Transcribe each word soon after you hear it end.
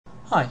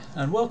Hi,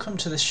 and welcome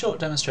to this short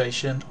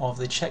demonstration of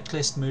the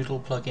Checklist Moodle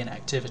plugin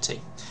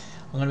activity.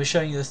 I'm going to be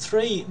showing you the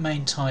three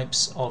main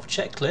types of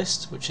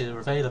checklists which are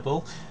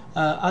available,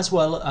 as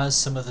well as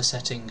some of the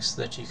settings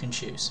that you can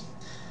choose.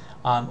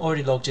 I'm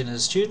already logged in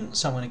as a student,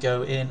 so I'm going to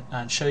go in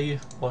and show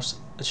you what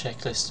a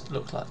checklist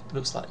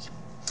looks like.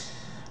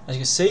 As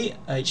you can see,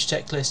 each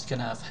checklist can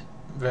have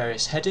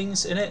various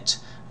headings in it,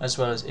 as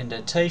well as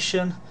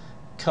indentation,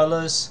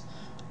 colours,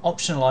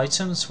 optional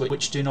items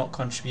which do not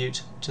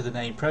contribute to the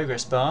main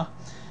progress bar,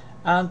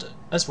 and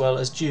as well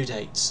as due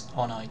dates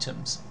on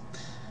items.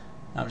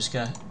 Now I'm just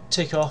going to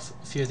tick off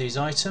a few of these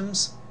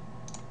items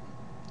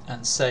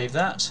and save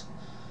that,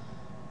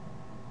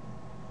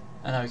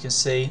 and now we can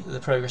see that the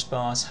progress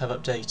bars have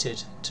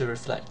updated to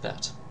reflect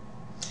that.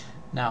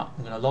 Now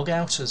I'm going to log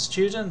out as a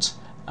student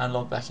and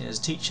log back in as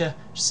a teacher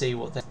to see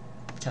what they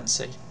can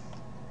see.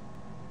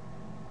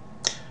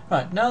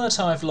 Right, now that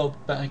I've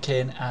logged back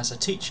in as a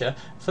teacher,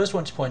 first I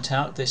want to point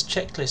out this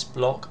checklist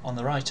block on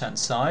the right hand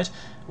side,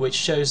 which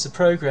shows the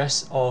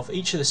progress of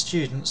each of the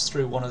students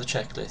through one of the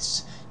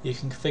checklists. You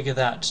can configure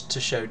that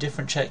to show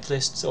different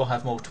checklists or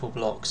have multiple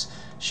blocks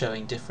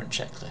showing different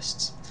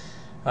checklists.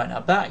 Right,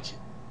 now back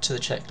to the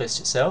checklist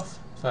itself.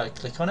 If I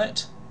click on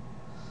it,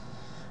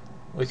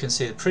 we can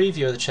see the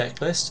preview of the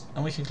checklist,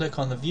 and we can click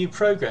on the View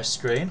Progress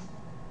screen,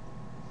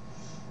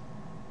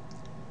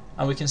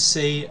 and we can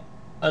see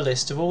a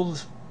list of all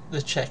the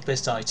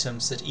checklist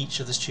items that each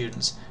of the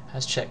students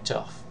has checked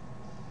off,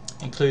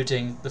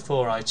 including the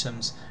 4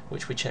 items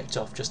which we checked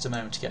off just a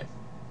moment ago.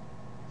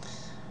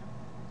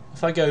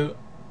 If I go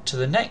to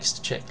the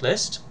next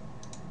checklist,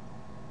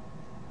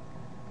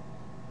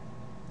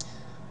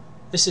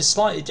 this is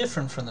slightly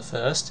different from the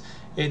first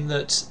in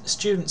that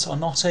students are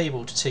not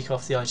able to tick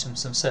off the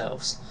items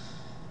themselves.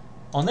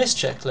 On this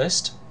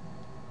checklist,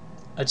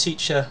 a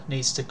teacher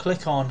needs to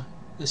click on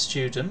the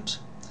student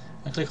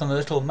and click on the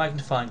little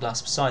magnifying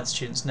glass beside the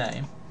student's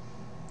name,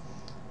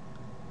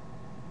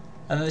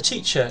 and then the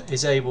teacher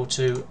is able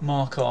to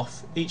mark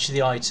off each of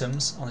the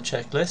items on the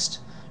checklist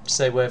to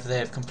say whether they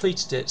have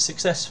completed it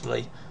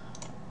successfully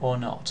or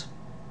not.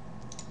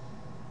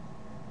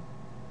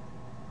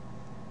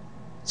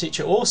 The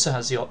teacher also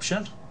has the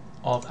option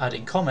of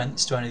adding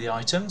comments to any of the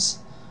items,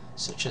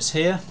 such as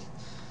here.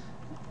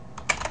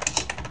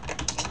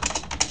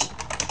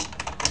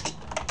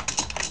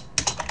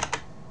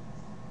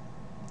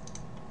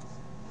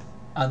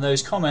 And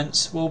those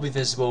comments will be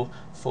visible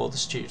for the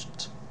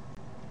student.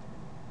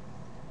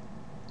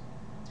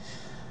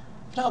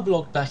 I've now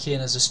logged back in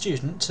as a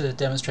student to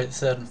demonstrate the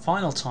third and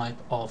final type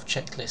of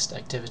checklist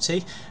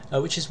activity,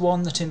 which is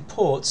one that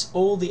imports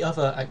all the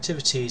other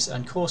activities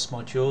and course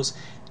modules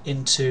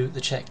into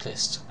the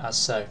checklist as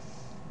so.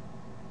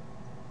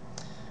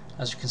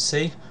 As you can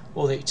see,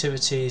 all the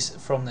activities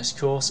from this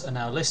course are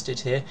now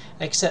listed here,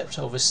 except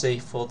obviously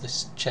for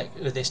this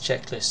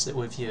checklist that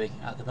we're viewing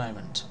at the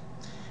moment.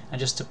 And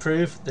just to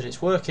prove that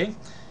it's working,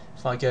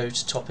 if I go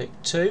to topic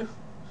 2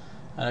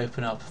 and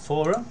open up a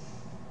forum,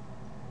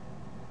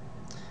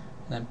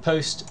 and then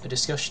post a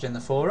discussion in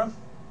the forum,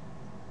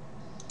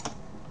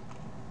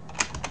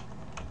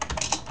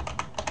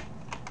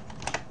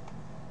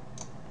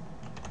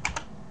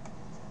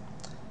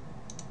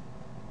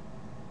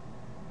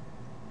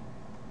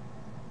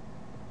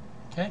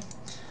 okay,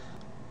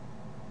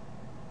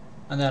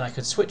 and then I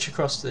could switch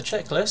across to the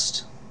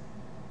checklist,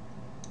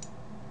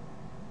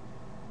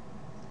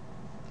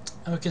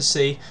 and we can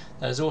see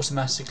that has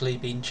automatically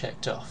been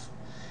checked off.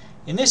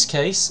 In this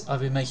case, I've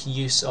been making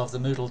use of the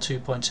Moodle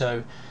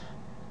 2.0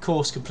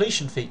 course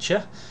completion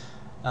feature,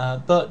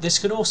 but this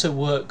can also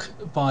work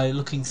by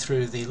looking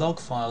through the log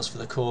files for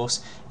the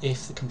course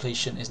if the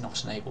completion is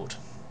not enabled.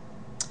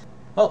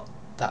 Well,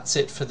 that's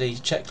it for the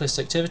checklist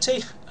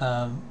activity.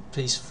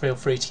 Please feel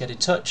free to get in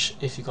touch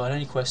if you've got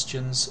any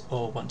questions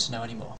or want to know any more.